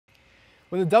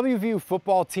When the WVU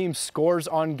football team scores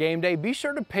on game day, be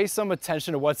sure to pay some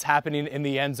attention to what's happening in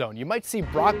the end zone. You might see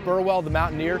Brock Burwell, the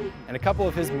Mountaineer, and a couple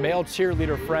of his male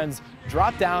cheerleader friends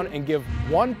drop down and give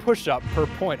one push-up per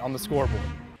point on the scoreboard.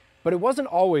 But it wasn't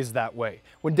always that way.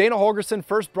 When Dana Holgorsen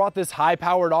first brought this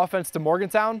high-powered offense to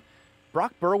Morgantown,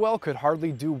 Brock Burwell could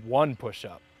hardly do one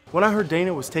push-up. When I heard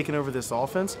Dana was taking over this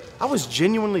offense, I was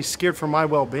genuinely scared for my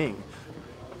well-being.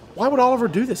 Why would Oliver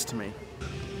do this to me?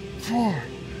 4,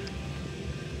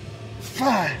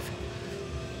 5,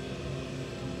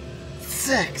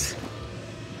 6.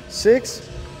 6?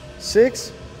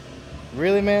 6?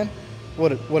 Really, man?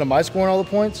 What am I scoring all the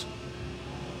points?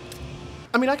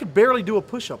 I mean, I could barely do a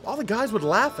push-up. All the guys would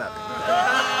laugh at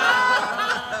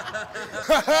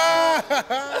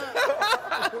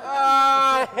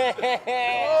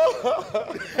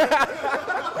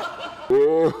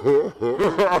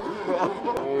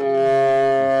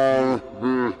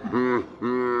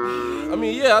I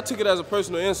mean, yeah, I took it as a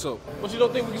personal insult. But you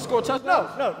don't think we can score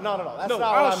touchdowns? No. That's not what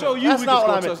I'll show you we can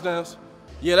score touchdowns.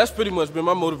 Yeah, that's pretty much been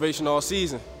my motivation all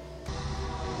season.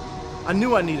 I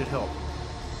knew I needed help,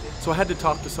 so I had to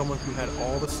talk to someone who had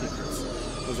all the secrets.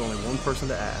 There was only one person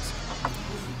to ask.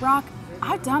 Brock,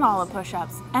 I've done all the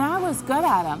push-ups, and I was good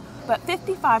at them. But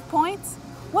 55 points?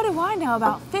 What do I know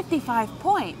about 55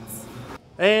 points?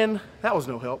 And that was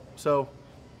no help, so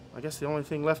I guess the only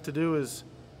thing left to do is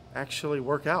actually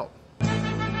work out. Want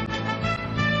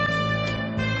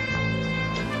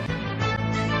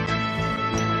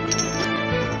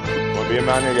to be a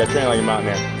Mountaineer? You got to train like a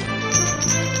Mountaineer.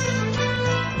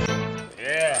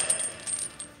 Yeah.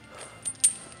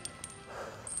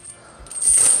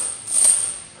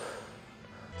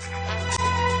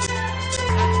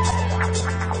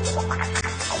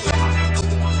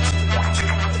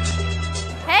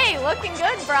 Hey, looking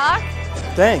good, Brock.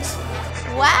 Thanks.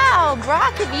 Wow,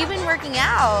 Brock, have you been working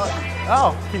out?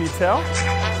 Oh, can you tell?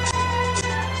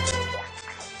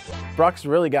 Brock's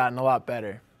really gotten a lot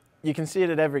better. You can see it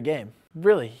at every game.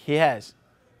 Really, he has.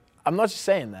 I'm not just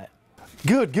saying that.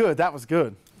 Good. That was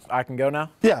good. I can go now?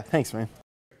 Yeah, thanks, man.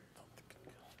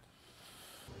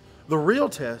 The real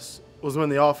test was when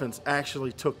the offense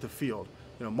actually took the field.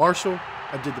 You know, Marshall,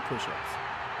 I did the push-ups.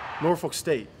 Norfolk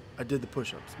State, I did the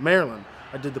push-ups. Maryland,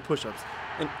 I did the push-ups.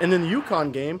 And in the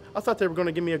UConn game, I thought they were going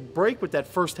to give me a break with that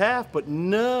first half, but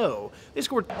no. They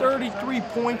scored 33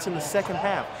 points in the second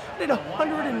half. I did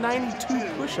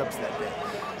 192 push-ups that day.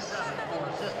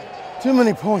 Too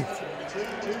many points.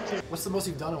 What's the most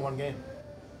you've done in one game?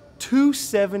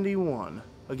 271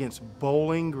 against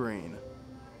Bowling Green.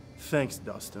 Thanks,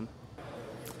 Dustin.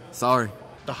 Sorry.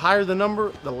 The higher the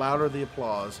number, the louder the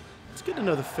applause. It's good to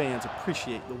know the fans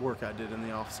appreciate the work I did in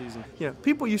the off-season. You know,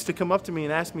 people used to come up to me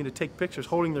and ask me to take pictures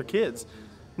holding their kids.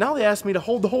 Now they ask me to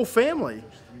hold the whole family.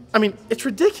 I mean, it's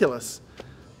ridiculous.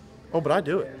 Oh, but I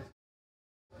do it.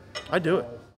 I do it.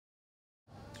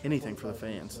 Anything for the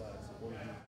fans.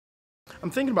 I'm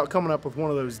thinking about coming up with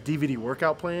one of those DVD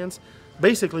workout plans.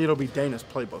 Basically, it'll be Dana's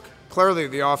playbook. Clearly,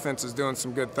 the offense is doing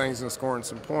some good things and scoring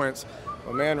some points.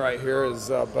 My man right here is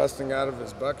busting out of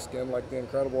his buckskin like the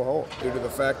Incredible Hulk due to the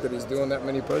fact that he's doing that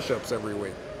many push-ups every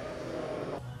week.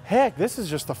 Heck, this is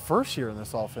just the first year in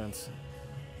this offense.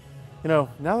 You know,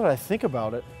 now that I think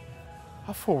about it,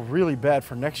 I feel really bad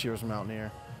for next year's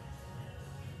Mountaineer.